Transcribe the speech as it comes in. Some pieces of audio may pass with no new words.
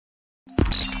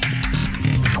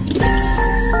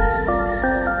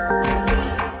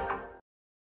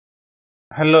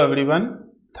Hello everyone,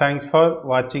 thanks for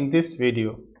watching this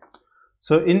video.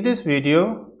 So in this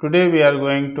video, today we are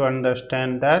going to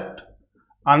understand that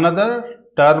another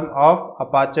term of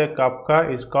Apache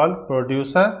Kafka is called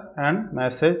producer and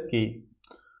message key.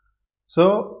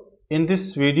 So in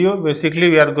this video, basically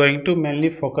we are going to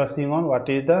mainly focusing on what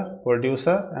is the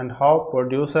producer and how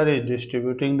producer is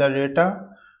distributing the data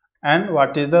and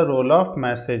what is the role of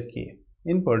message key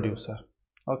in producer.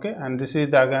 Okay, and this is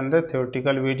again the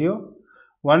theoretical video.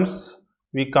 Once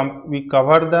we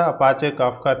cover the Apache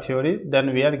Kafka theory,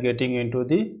 then we are getting into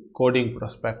the coding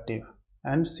perspective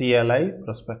and CLI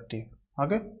perspective.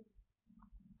 Okay.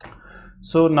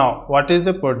 So now, what is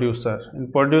the producer?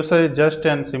 In producer is just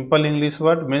a simple English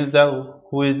word, means the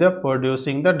who is the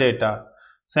producing the data.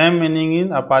 Same meaning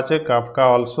in Apache Kafka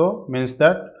also, means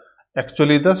that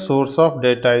actually the source of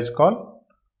data is called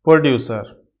producer.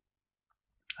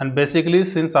 And basically,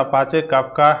 since Apache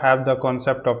Kafka have the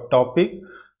concept of topic,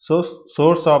 so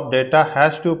source of data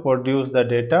has to produce the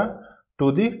data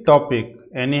to the topic.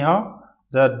 Anyhow,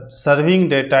 the serving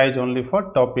data is only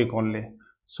for topic only.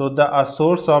 So the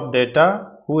source of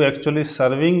data who actually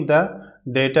serving the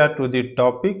data to the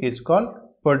topic is called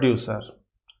producer.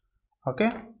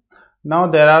 Okay. Now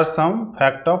there are some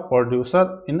fact of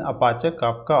producer in Apache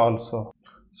Kafka also.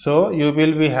 So you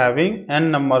will be having n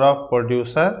number of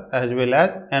producer as well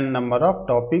as n number of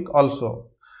topic also.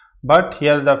 But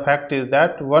here the fact is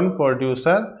that one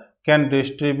producer can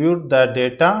distribute the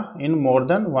data in more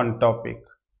than one topic.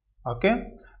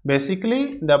 Okay.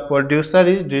 Basically, the producer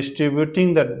is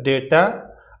distributing the data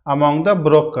among the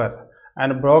broker,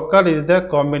 and broker is the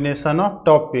combination of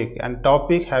topic and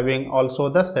topic having also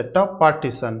the set of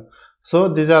partition.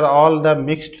 So these are all the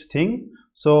mixed thing.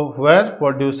 So where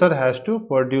producer has to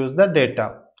produce the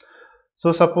data.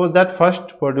 So suppose that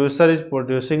first producer is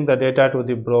producing the data to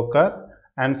the broker,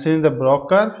 and since the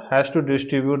broker has to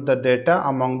distribute the data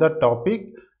among the topic,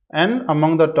 and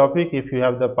among the topic if you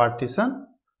have the partition,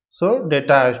 so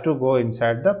data has to go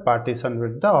inside the partition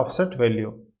with the offset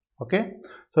value. Okay.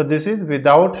 So this is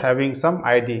without having some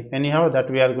ID. Anyhow, that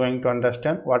we are going to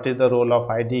understand what is the role of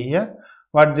ID here.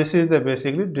 But this is the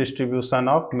basically distribution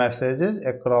of messages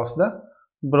across the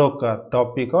broker,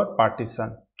 topic or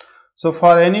partition. So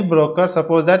for any broker,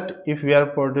 suppose that if we are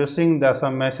producing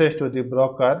some message to the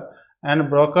broker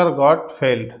and broker got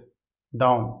failed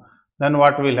down, then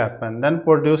what will happen? Then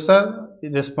producer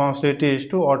responsibility is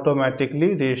to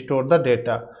automatically restore the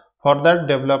data. For that,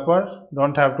 developer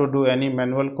don't have to do any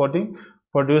manual coding.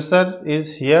 Producer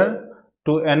is here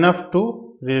to enough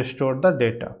to restore the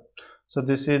data. So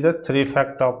this is the three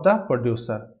fact of the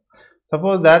producer.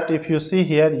 Suppose that if you see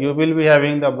here, you will be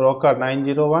having the broker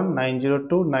 901,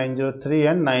 902, 903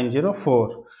 and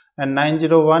 904, and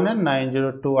 901 and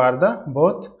 902 are the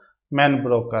both main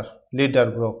broker,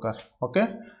 leader broker. Okay.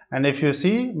 And if you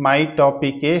see my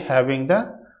topic A having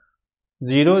the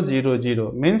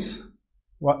 000 means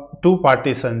two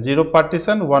partition, 0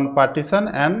 partition, 1 partition,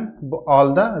 and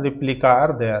all the replica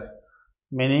are there.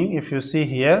 Meaning if you see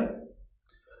here,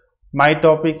 my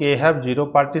topic A have 0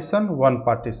 partition, 1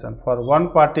 partition. For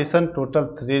 1 partition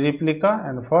total 3 replica,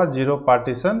 and for 0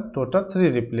 partition total 3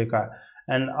 replica,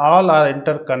 and all are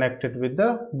interconnected with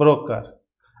the broker.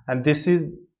 And this is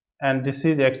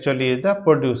actually the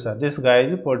producer. This guy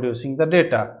is producing the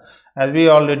data. As we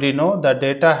already know, the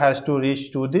data has to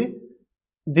reach to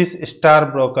this star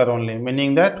broker only,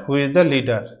 meaning that who is the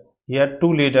leader. Here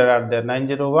two leaders are there,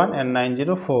 901 and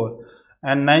 904,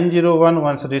 and 901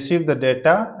 once receive the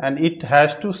data and it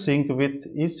has to sync with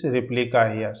its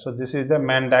replica here. So this is the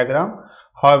main diagram.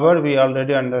 However, we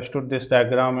already understood this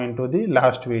diagram into the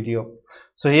last video.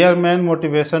 So here main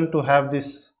motivation to have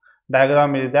this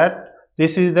diagram is that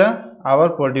this is our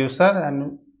producer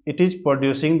and it is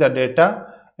producing the data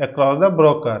across the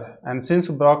broker, and since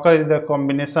broker is the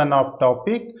combination of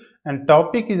topic and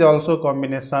topic is also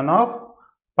combination of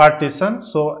partition,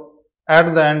 so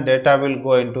at the end data will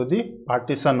go into the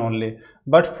partition only,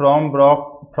 but from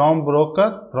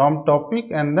broker, from topic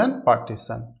and then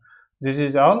partition. This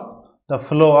is all the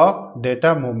flow of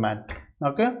data movement.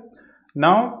 Okay.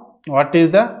 Now what is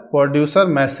the producer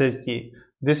message key?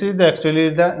 This is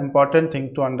actually the important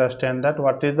thing to understand, that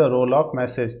what is the role of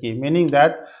message key, meaning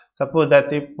that suppose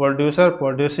that the producer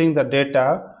producing the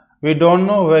data, we don't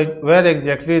know where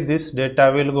exactly this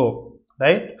data will go,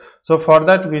 right? So for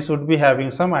that we should be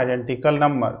having some identical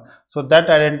number. So that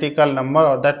identical number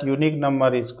or that unique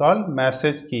number is called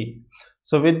message key.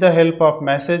 So with the help of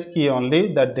message key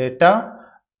only, the data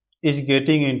is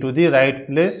getting into the right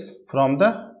place from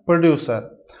the producer.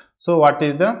 So what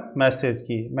is the message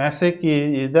key? Message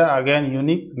key is the again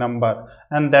unique number,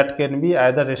 and that can be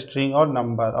either a string or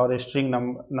number, or a string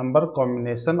number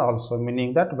combination also,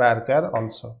 meaning that varchar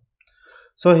also.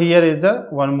 So here is the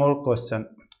one more question.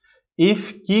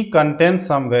 If key contains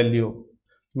some value,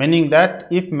 meaning that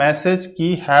if message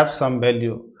key have some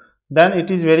value, then it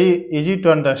is very easy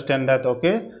to understand that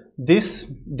okay, this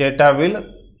data will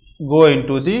go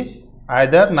into the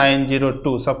either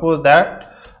 902. Suppose that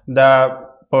the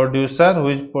producer who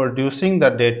is producing the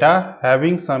data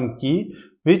having some key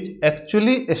which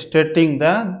actually stating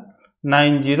the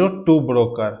 902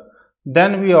 broker,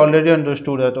 then we already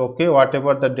understood that okay,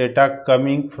 whatever the data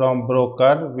coming from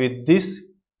broker with this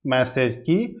message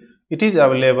key, it is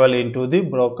available into the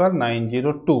broker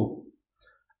 902.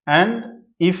 And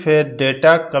if a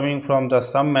data coming from the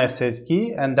some message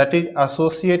key and that is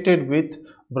associated with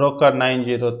broker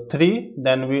 903,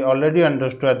 then we already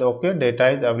understood okay,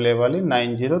 data is available in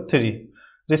 903,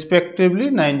 respectively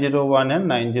 901 and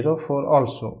 904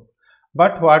 also.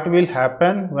 But what will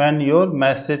happen when your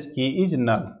message key is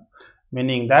null?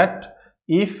 Meaning that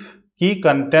if key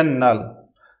contain null,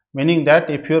 meaning that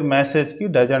if your message key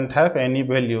doesn't have any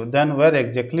value, then where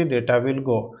exactly data will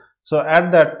go? So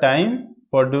at that time,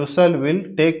 producer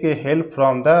will take a help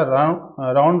from the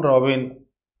round robin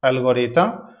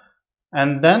algorithm,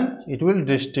 and then it will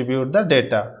distribute the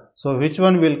data. So which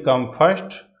one will come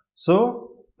first?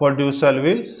 So producer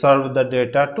will serve the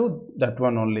data to that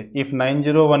one only. If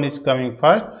 901 is coming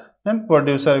first, then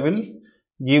producer will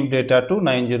give data to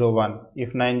 901.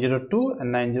 If 902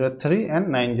 and 903 and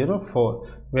 904,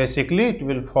 basically it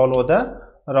will follow the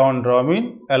round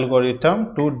robin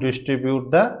algorithm to distribute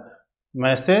the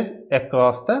message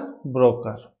across the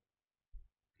broker.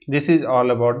 This is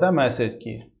all about the message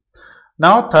key.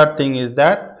 Now third thing is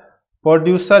that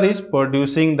producer is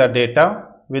producing the data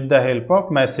with the help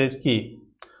of message key.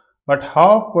 But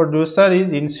how producer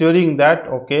is ensuring that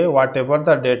okay, whatever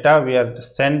the data we are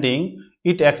sending,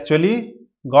 it actually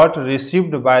got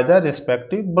received by the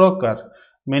respective broker,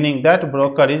 meaning that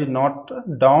broker is not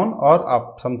down or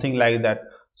up, something like that.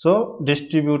 So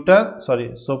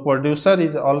producer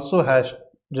is also has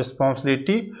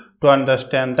responsibility to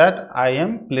understand that I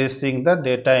am placing the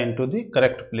data into the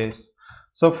correct place.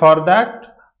 So for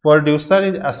that, producer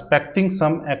is expecting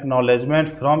some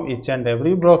acknowledgement from each and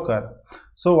every broker.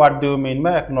 So what do you mean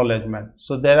by acknowledgement?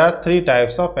 So there are three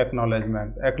types of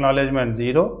acknowledgement: acknowledgement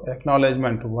 0,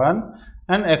 acknowledgement 1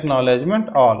 and acknowledgement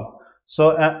all.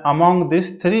 So among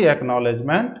these three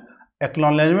acknowledgement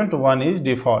 1 is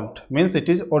default, means it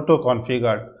is auto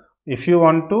configured. If you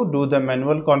want to do the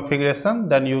manual configuration,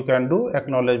 then you can do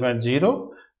acknowledgement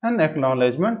 0 and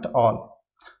acknowledgement all.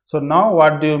 So now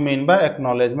what do you mean by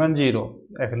acknowledgement 0?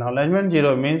 Acknowledgement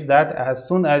 0 means that as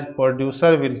soon as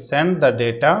producer will send the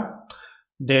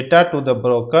data to the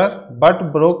broker,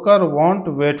 but broker won't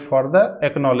wait for the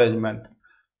acknowledgement,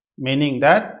 meaning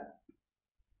that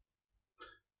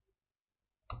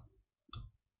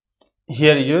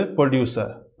here your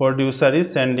producer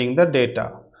is sending the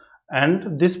data,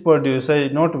 and this producer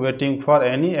is not waiting for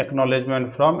any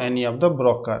acknowledgement from any of the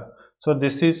broker. So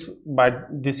this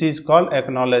is called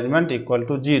acknowledgement equal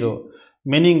to 0,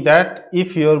 meaning that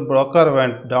if your broker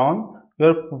went down,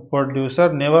 your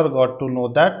producer never got to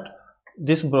know that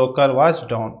this broker was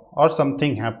down or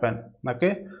something happened.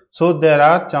 Okay, so there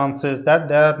are chances that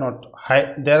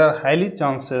there are highly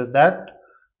chances that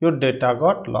your data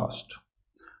got lost.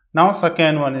 Now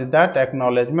second one is that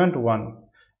acknowledgement 1,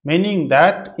 meaning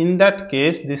that in that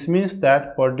case this means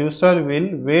that producer will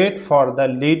wait for the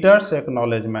leader's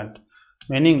acknowledgement,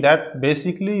 meaning that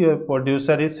basically your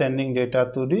producer is sending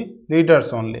data to the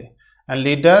leaders only, and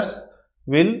leaders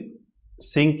will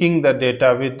syncing the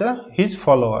data with his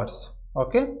followers.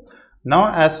 Okay,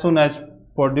 now as soon as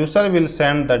producer will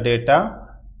send the data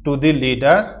to the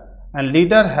leader, and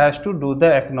leader has to do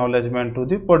the acknowledgement to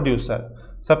the producer.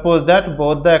 Suppose that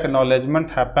both the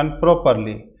acknowledgement happen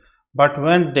properly, but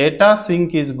when data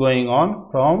sync is going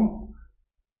on from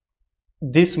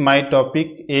this my topic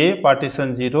A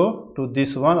partition 0 to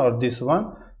this one or this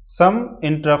one, some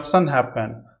interruption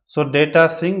happen, so data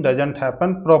sync doesn't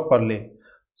happen properly.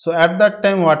 So at that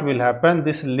time what will happen,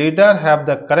 this leader have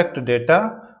the correct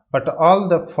data, but all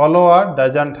the follower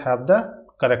doesn't have the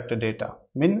correct data,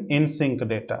 mean in sync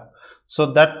data.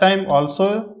 So that time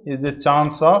also is the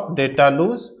chance of data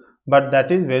lose, but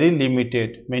that is very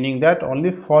limited, meaning that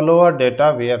only follower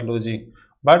data we are losing,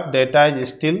 but data is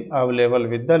still available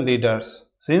with the leaders,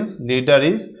 since leader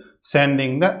is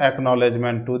sending the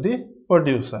acknowledgement to the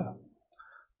producer.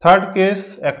 Third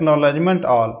case, acknowledgement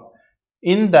all.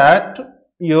 In that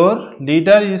your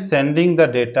leader is sending the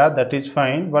data, that is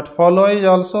fine, but follower is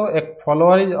also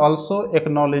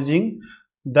acknowledging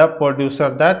the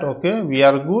producer that okay, we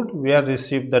are good, we have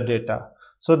received the data.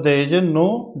 So there is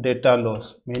no data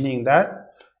loss, meaning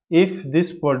that if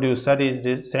this producer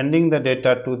is sending the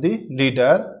data to the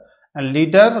leader and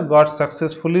leader got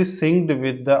successfully synced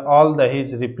with all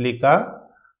his replica,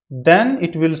 then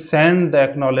it will send the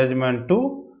acknowledgement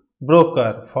to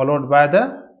broker followed by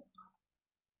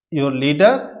your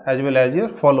leader as well as your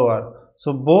follower.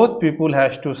 So both people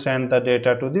has to send the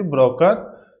data to the broker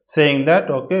saying that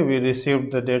okay, we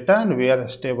received the data and we are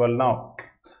stable now.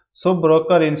 So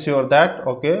broker ensure that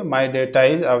okay, my data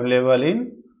is available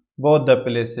in both the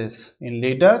places, in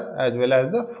leader as well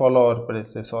as the follower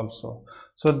places also.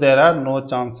 So there are no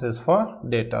chances for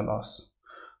data loss.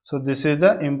 So this is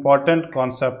the important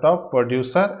concept of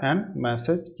producer and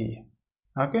message key.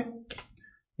 Okay,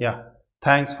 yeah.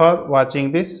 Thanks for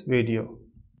watching this video.